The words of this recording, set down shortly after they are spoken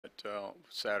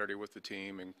Saturday with the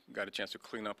team and got a chance to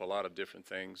clean up a lot of different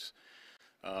things.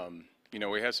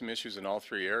 We had some issues in all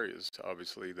three areas.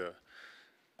 Obviously,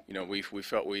 we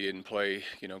felt we didn't play,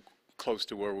 close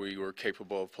to where we were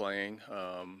capable of playing,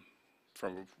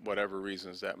 from whatever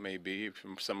reasons that may be.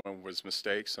 Some of it was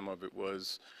mistakes, some of it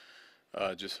was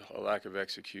just a lack of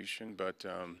execution. But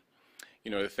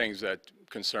the things that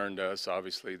concerned us,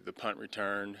 obviously, the punt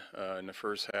return in the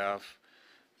first half.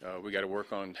 We got to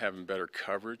work on having better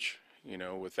coverage.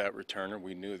 With that returner,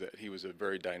 we knew that he was a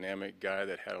very dynamic guy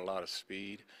that had a lot of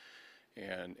speed,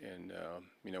 and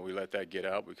we let that get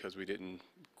out because we didn't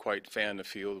quite fan the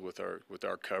field with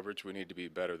our coverage. We need to be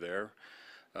better there.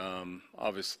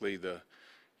 Obviously, there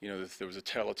was a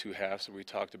tale of two halves that we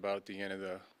talked about at the end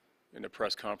of in the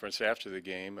press conference after the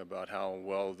game about how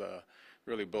well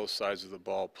really both sides of the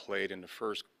ball played in the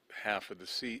first half of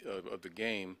the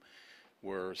game,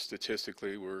 where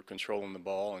statistically we're controlling the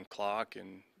ball and clock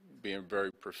and being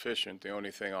very proficient. The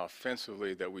only thing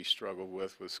offensively that we struggled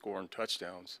with was scoring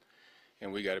touchdowns,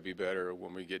 and we got to be better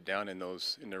when we get down in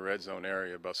the red zone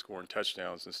area about scoring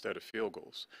touchdowns instead of field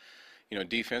goals.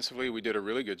 Defensively we did a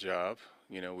really good job.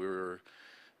 We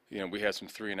had some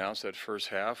 3 and outs that first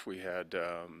half. We had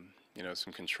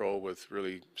some control with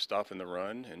really stopping the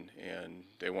run, and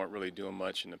they weren't really doing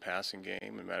much in the passing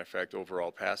game. As a matter of fact,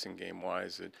 overall passing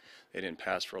game-wise, they didn't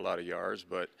pass for a lot of yards,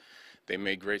 but they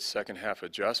made great second-half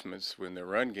adjustments in the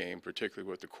run game, particularly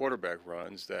with the quarterback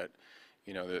runs that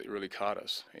really caught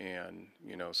us. And,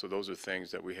 so those are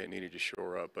things that we had needed to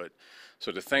shore up. But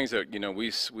so the things that,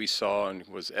 we saw and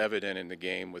was evident in the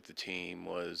game with the team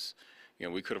was,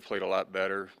 we could have played a lot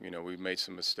better. We made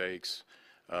some mistakes.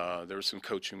 There were some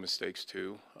coaching mistakes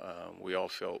too. We all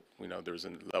felt, there was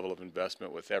a level of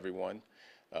investment with everyone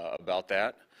about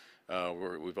that.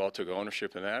 We've all took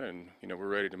ownership in that, and we're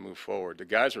ready to move forward. The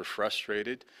guys were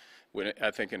frustrated,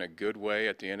 I think in a good way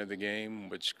at the end of the game,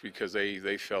 because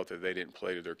they felt that they didn't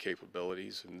play to their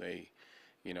capabilities, and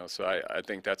so I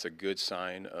think that's a good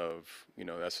sign of,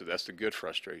 that's the good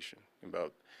frustration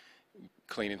about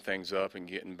cleaning things up and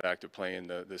getting back to playing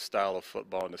the style of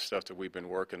football and the stuff that we've been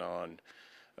working on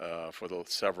for the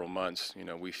several months.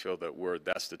 We feel that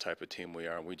that's the type of team we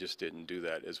are, and we just didn't do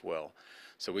that as well.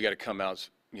 So we got to come out,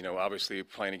 obviously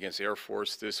playing against Air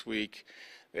Force this week.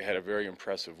 They had a very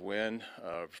impressive win.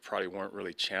 Probably weren't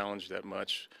really challenged that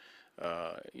much,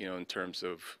 in terms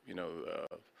of,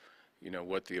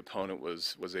 what the opponent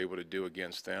was able to do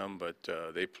against them. But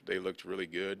they looked really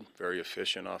good, very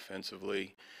efficient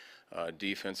offensively.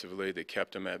 Defensively, they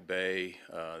kept them at bay.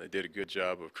 They did a good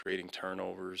job of creating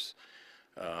turnovers.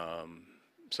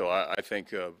 So I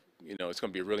think, it's going to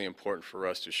be really important for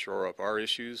us to shore up our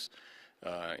issues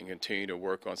and continue to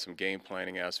work on some game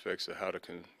planning aspects of how to,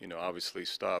 obviously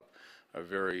stop a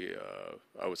very,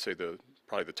 I would say,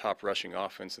 probably the top rushing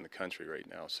offense in the country right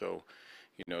now. So,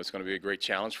 it's going to be a great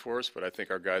challenge for us, but I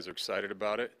think our guys are excited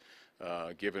about it,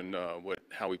 given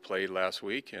how we played last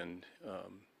week, and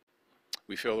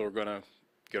we feel that we're going to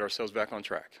get ourselves back on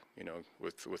track,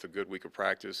 with a good week of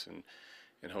practice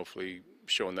and hopefully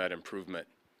showing that improvement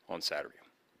on Saturday.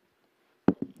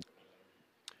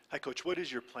 Hi, Coach. What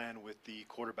is your plan with the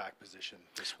quarterback position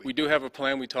this week? We do have a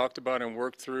plan we talked about and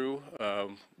worked through.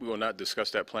 We will not discuss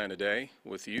that plan today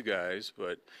with you guys,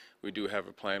 but we do have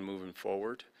a plan moving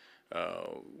forward.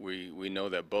 We know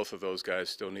that both of those guys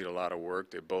still need a lot of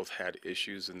work. They both had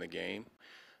issues in the game,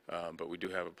 but we do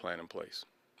have a plan in place.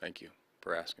 Thank you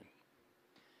for asking.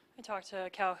 I talked to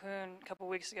Calhoun a couple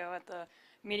weeks ago at the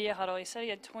media huddle. He said he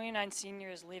had 29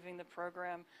 seniors leaving the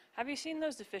program. Have you seen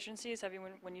those deficiencies? Have you,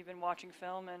 when you've been watching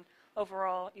film? And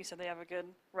overall, you said they have a good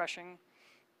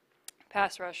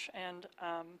pass rush. And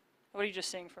what are you just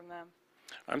seeing from them?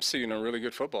 I'm seeing a really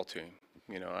good football team.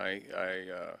 I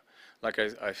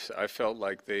felt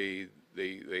like they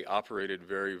operated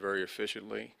very, very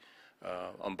efficiently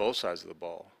on both sides of the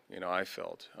ball. I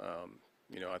felt.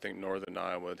 I think Northern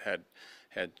Iowa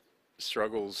had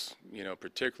struggles,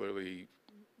 particularly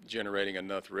generating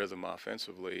enough rhythm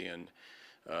offensively, and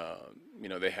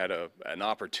they had an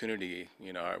opportunity.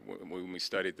 When we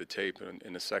studied the tape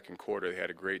in the second quarter, they had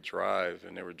a great drive,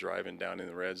 and they were driving down in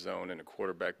the red zone, and the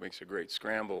quarterback makes a great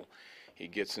scramble. He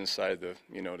gets inside the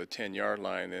 10-yard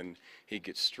line, and he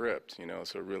gets stripped.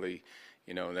 So really,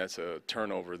 that's a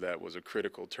turnover that was a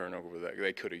critical turnover that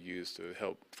they could have used to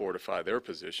help fortify their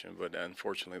position, but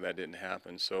unfortunately that didn't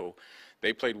happen. So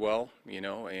they played well,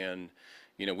 and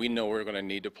we know we're going to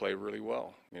need to play really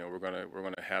well. We're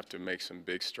going to have to make some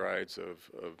big strides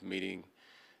of meeting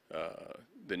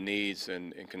the needs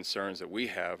and concerns that we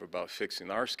have about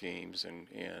fixing our schemes,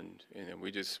 and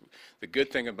we just, the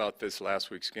good thing about this last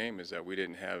week's game is that we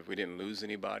didn't lose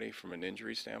anybody from an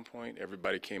injury standpoint.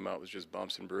 Everybody came out with just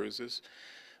bumps and bruises,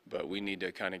 but we need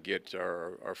to kind of get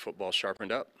our football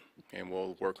sharpened up, and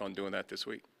we'll work on doing that this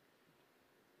week.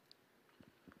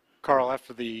 Karl,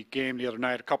 after the game the other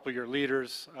night, a couple of your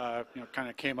leaders, kind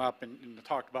of came up and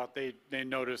talked about they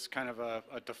noticed kind of a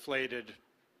deflated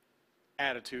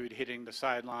attitude hitting the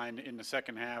sideline in the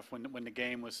second half when the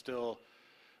game was still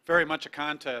very much a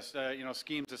contest.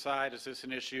 Schemes aside, is this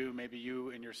an issue maybe you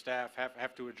and your staff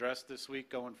have to address this week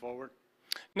going forward?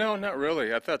 No, not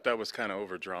really. I thought that was kind of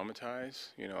over-dramatized.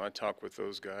 I talked with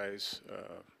those guys.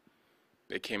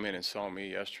 They came in and saw me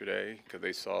yesterday because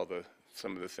they saw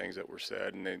some of the things that were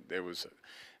said, and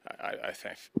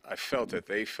I felt that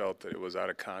they felt that it was out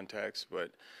of context,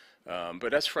 but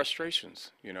that's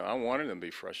frustrations. I wanted them to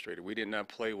be frustrated. We did not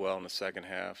play well in the second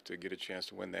half to get a chance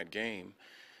to win that game,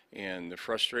 and the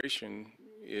frustration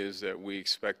is that we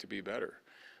expect to be better,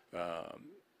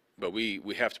 but we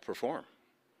have to perform.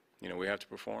 We have to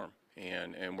perform,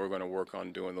 and we're going to work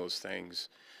on doing those things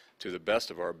to the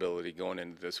best of our ability going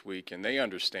into this week, and they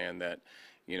understand that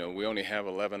we only have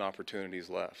 11 opportunities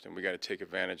left, and we got to take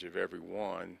advantage of every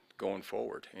one going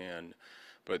forward.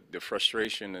 But the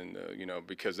frustration and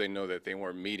because they know that they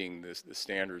weren't meeting the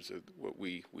standards of what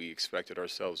we expected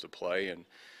ourselves to play, and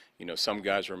some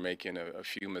guys were making a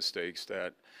few mistakes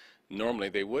that normally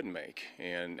they wouldn't make,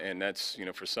 and that's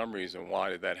for some reason, why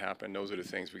did that happen? Those are the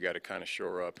things we got to kind of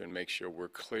shore up and make sure we're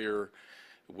clear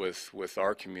with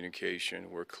our communication,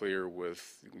 we're clear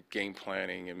with game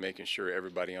planning, and making sure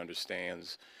everybody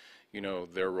understands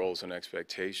their roles and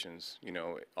expectations,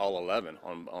 all 11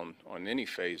 on any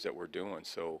phase that we're doing.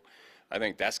 So I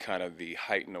think that's kind of the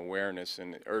heightened awareness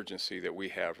and urgency that we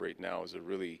have right now, is to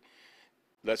really,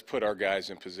 let's put our guys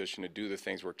in position to do the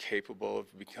things we're capable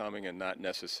of becoming, and not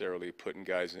necessarily putting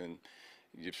guys in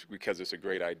just because it's a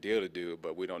great idea to do,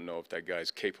 but we don't know if that guy's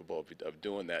capable of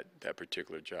doing that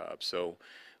particular job. So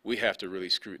we have to really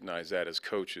scrutinize that as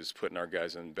coaches, putting our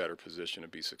guys in a better position to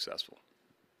be successful.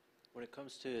 When it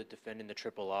comes to defending the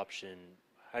triple option,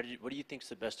 what do you think is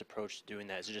the best approach to doing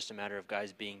that? Is it just a matter of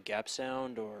guys being gap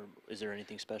sound, or is there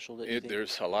anything special that you think?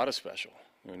 There's a lot of special.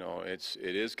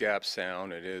 It is gap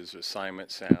sound, it is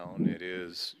assignment sound, it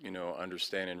is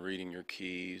understanding, reading your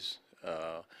keys,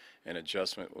 and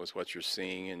adjustment with what you're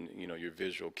seeing and your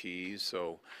visual keys.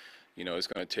 So it's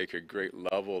going to take a great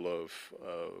level of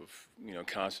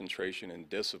concentration and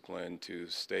discipline to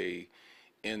stay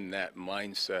in that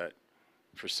mindset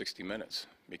for 60 minutes,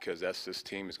 because this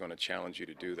team is going to challenge you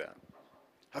to do that.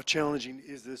 How challenging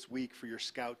is this week for your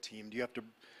scout team? Do you have to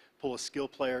pull a skill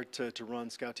player to run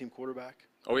scout team quarterback?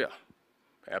 Oh, yeah,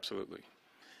 absolutely.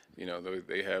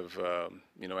 They have,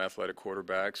 athletic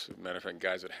quarterbacks. Matter of fact,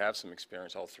 guys that have some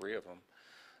experience, all three of them.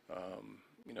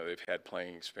 They've had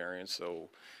playing experience. So,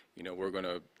 we're going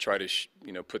to try to,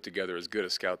 put together as good a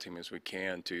scout team as we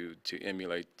can to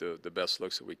emulate the best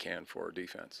looks that we can for our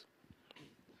defense.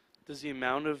 Does the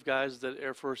amount of guys that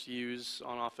Air Force use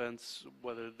on offense,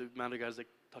 whether the amount of guys that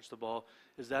touch the ball,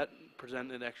 does that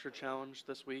present an extra challenge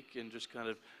this week in just kind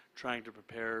of trying to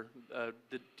prepare,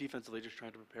 defensively just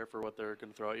trying to prepare for what they're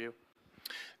going to throw at you?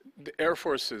 The Air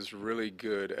Force is really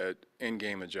good at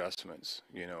in-game adjustments.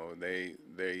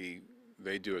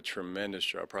 They do a tremendous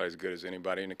job, probably as good as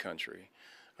anybody in the country,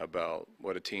 about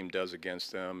what a team does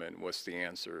against them and what's the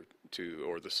answer to,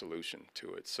 or the solution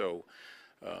to it. So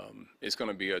it's going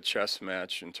to be a chess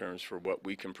match in terms for what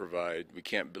we can provide. We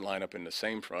can't line up in the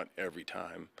same front every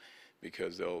time,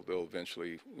 because they'll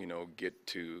eventually get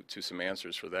to some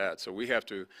answers for that. So we have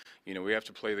to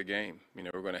play the game.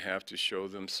 We're going to have to show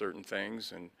them certain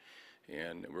things, and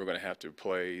we're going to have to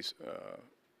play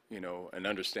and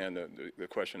understand the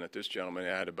question that this gentleman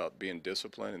had about being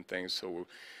disciplined and things. So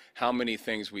how many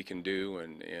things we can do,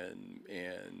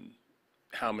 and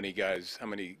how many guys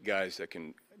that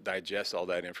can digest all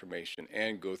that information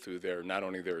and go through not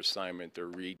only their assignment, their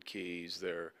read keys,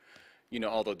 their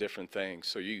all the different things.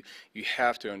 So you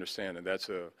have to understand that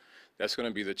that's going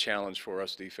to be the challenge for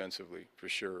us defensively, for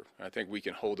sure. I think we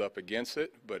can hold up against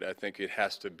it, but I think it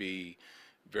has to be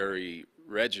very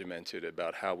regimented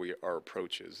about how our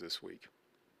approach is this week.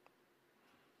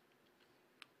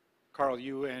 Karl,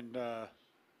 you and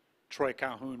Troy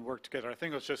Calhoun worked together. I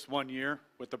think it was just 1 year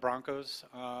with the Broncos.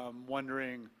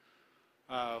 Wondering,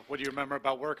 what do you remember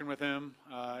about working with him?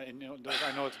 I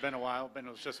know it's been a while, but it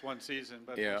was just one season,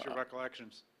 but what's your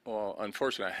recollections? Well,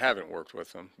 unfortunately, I haven't worked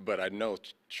with him, but I know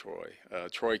Troy.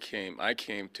 I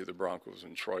came to the Broncos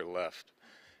when Troy left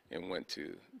and went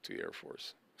to Air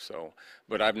Force. So,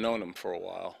 but I've known him for a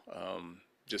while,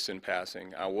 just in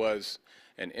passing. I was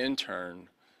an intern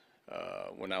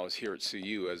when I was here at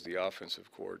CU as the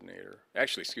offensive coordinator.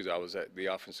 Actually, excuse me, I was at the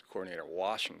offensive coordinator at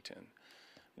Washington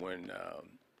when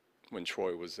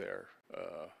Troy was there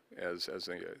as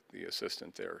the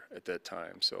assistant there at that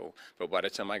time. So, but by the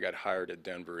time I got hired at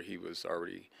Denver, he was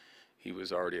already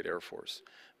at Air Force.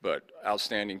 But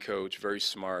outstanding coach, very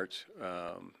smart.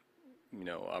 You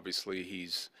know, obviously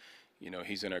he's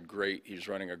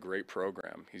running a great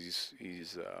program.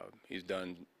 He's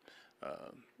done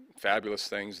fabulous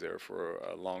things there for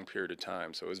a long period of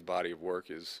time. So his body of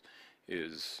work is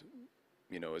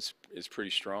pretty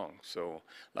strong. So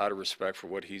a lot of respect for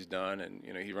what he's done, and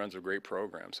he runs a great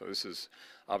program. So this is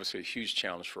obviously a huge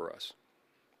challenge for us.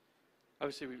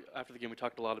 Obviously, after the game, we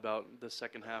talked a lot about the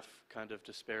second half kind of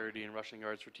disparity in rushing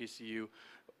yards for TCU.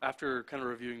 After kind of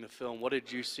reviewing the film, what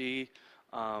did you see,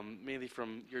 mainly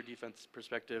from your defense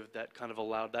perspective, that kind of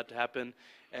allowed that to happen?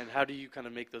 And how do you kind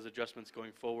of make those adjustments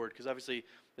going forward? Because obviously,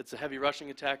 it's a heavy rushing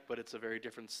attack, but it's a very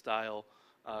different style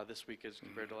this week as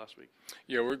compared to last week.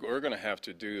 Yeah, we're going to have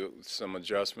to do some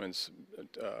adjustments,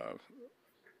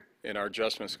 and our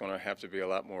adjustments are going to have to be a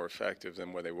lot more effective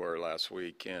than what they were last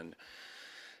week. And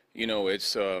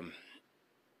it's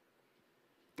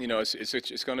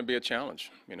going to be a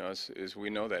challenge. As we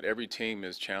know that every team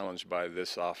is challenged by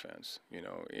this offense.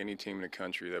 Any team in the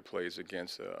country that plays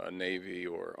against a Navy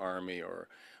or Army or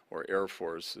Air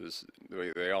Force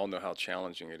they all know how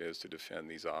challenging it is to defend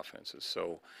these offenses.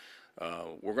 So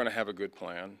we're going to have a good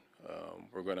plan.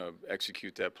 We're going to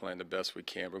execute that plan the best we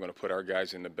can. We're going to put our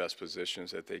guys in the best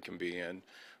positions that they can be in,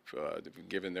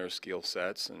 given their skill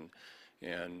sets, and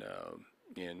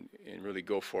really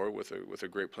go forward with a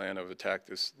great plan of attack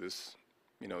this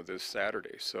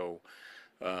Saturday. So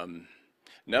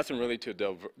nothing really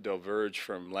to diverge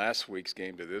from last week's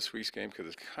game to this week's game, because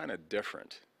it's kind of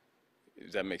different.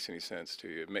 If that makes any sense to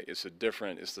you, it's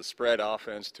the spread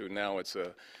offense to now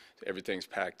everything's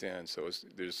packed in. So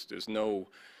there's no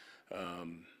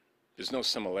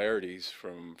similarities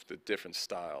from the different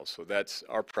styles. So that's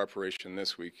our preparation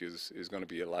this week is going to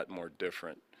be a lot more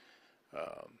different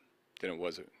than it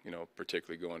was,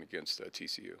 particularly going against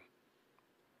TCU.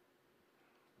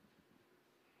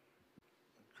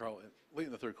 Karl, late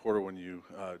in the third quarter when you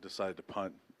decided to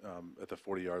punt at the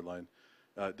 40-yard line,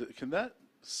 can that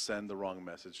send the wrong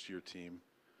message to your team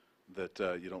that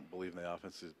you don't believe in the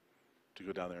offense to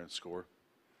go down there and score?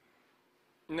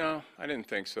 No, I didn't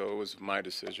think so. It was my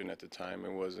decision at the time.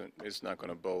 It's not going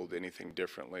to bode anything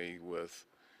differently with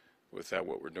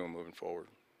what we're doing moving forward.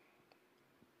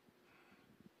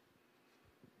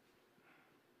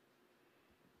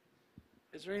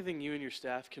 Is there anything you and your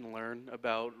staff can learn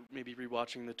about maybe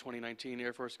rewatching the 2019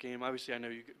 Air Force game? Obviously, I know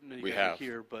you We guys have. are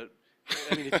here, but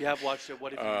I mean, if you have watched it,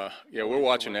 what have you? Yeah, we're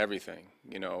watching everything.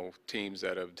 Teams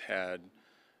that have had,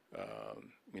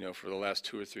 for the last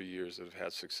 2 or 3 years have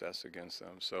had success against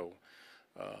them. So,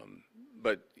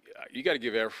 but you got to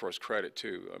give Air Force credit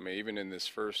too. I mean, even in this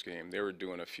first game, they were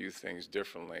doing a few things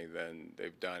differently than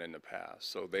they've done in the past.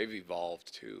 So they've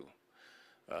evolved too.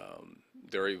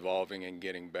 They're evolving and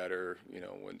getting better.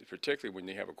 Particularly when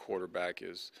you have a quarterback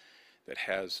that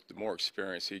has the more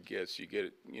experience he gets, he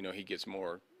gets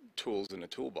more tools in the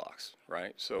toolbox,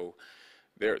 right? So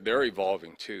they're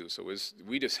evolving too. So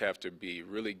we just have to be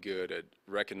really good at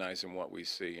recognizing what we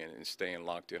see and staying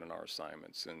locked in on our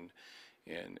assignments and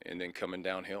then coming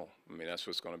downhill. I mean, that's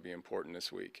what's going to be important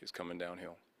this week, is coming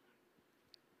downhill.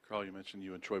 Karl, you mentioned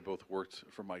you and Troy both worked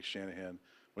for Mike Shanahan.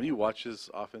 When you watch his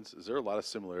offense, is there a lot of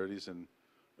similarities in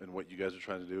what you guys are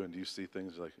trying to do? And do you see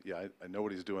things like, yeah, I know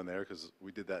what he's doing there because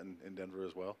we did that in Denver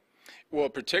as well? Well,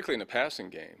 particularly in the passing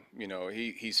game.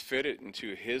 He's fitted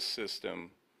into his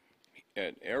system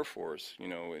at Air Force,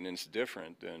 and it's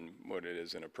different than what it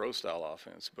is in a pro-style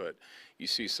offense. But you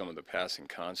see some of the passing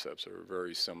concepts are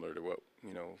very similar to what,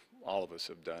 all of us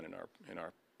have done in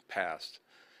our past.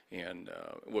 And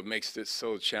what makes this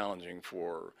so challenging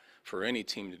for any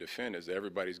team to defend is that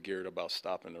everybody's geared about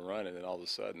stopping the run, and then all of a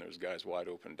sudden there's guys wide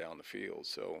open down the field.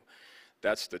 So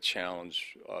that's the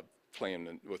challenge of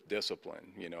playing with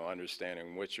discipline,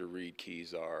 understanding what your read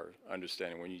keys are,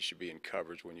 understanding when you should be in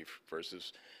coverage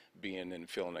versus being in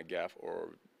filling a gap or,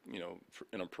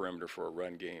 in a perimeter for a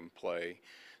run game play.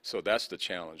 So that's the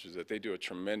challenge, is that they do a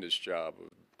tremendous job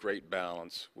of great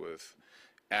balance with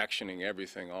actioning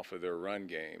everything off of their run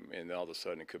game, and all of a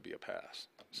sudden it could be a pass.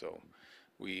 So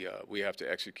we have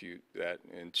to execute that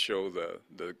and show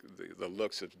the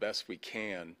looks as best we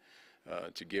can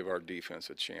to give our defense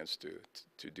a chance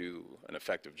to do an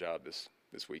effective job this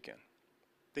weekend.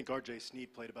 think R.J.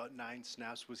 Sneed played about 9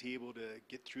 snaps. Was he able to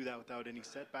get through that without any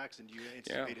setbacks? And do you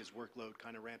anticipate his workload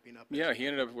kind of ramping up? Yeah, he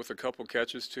ended up with a couple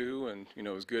catches too, and it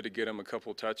was good to get him a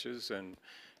couple touches. And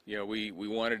we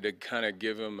wanted to kind of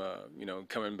give him,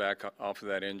 coming back off of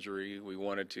that injury, we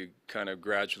wanted to kind of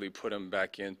gradually put him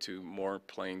back into more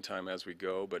playing time as we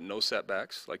go, but no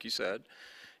setbacks, like you said.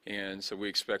 And so we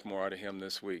expect more out of him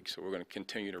this week. So we're going to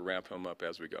continue to ramp him up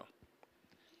as we go.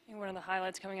 And one of the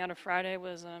highlights coming out of Friday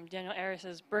was Daniel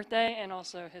Arias' birthday and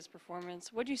also his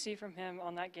performance. What did you see from him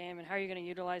on that game, and how are you going to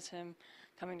utilize him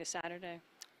coming to Saturday?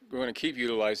 We're going to keep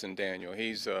utilizing Daniel.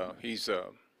 He's a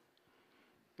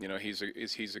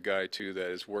guy too that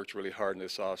has worked really hard in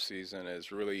this offseason,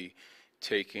 is really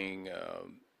taking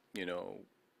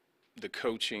the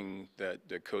coaching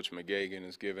that Coach McGagan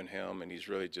has given him, and he's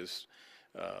really just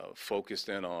focused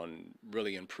in on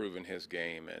really improving his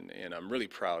game, and I'm really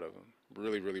proud of him.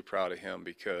 Really proud of him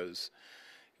because,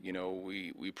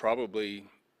 we probably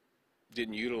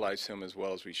didn't utilize him as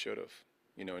well as we should have.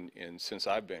 And since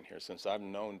I've been here, since I've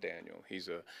known Daniel, he's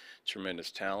a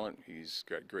tremendous talent. He's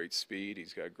got great speed.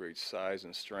 He's got great size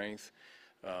and strength.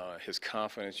 His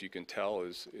confidence, you can tell,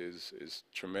 is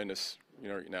tremendous.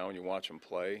 Now when you watch him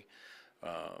play.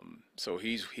 So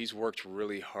he's worked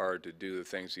really hard to do the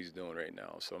things he's doing right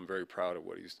now. So I'm very proud of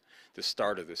the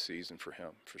start of the season for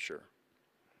him, for sure.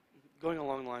 Going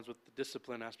along the lines with the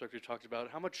discipline aspect we talked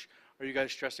about, how much are you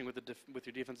guys stressing with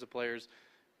your defensive players'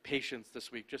 patience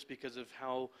this week, just because of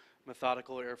how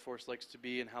methodical Air Force likes to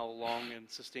be and how long and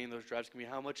sustained those drives can be?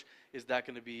 How much is that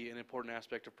going to be an important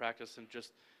aspect of practice, and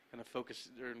just kind of focus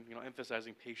or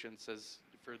emphasizing patience as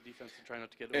for defense to try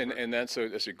not to get over? And that's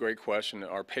a great question.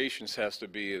 Our patience has to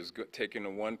be taking the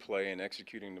one play and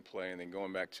executing the play, and then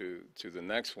going back to the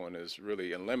next one is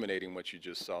really eliminating what you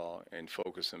just saw and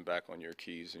focusing back on your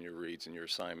keys and your reads and your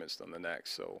assignments on the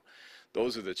next. So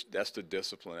that's the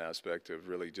discipline aspect of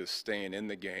really just staying in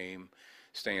the game,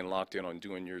 staying locked in on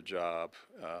doing your job,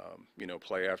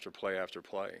 play after play after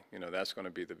play. That's going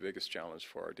to be the biggest challenge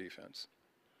for our defense.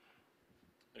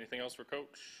 Anything else for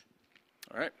Coach?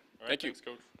 All right. All right, Thank you. thanks,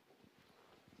 Coach.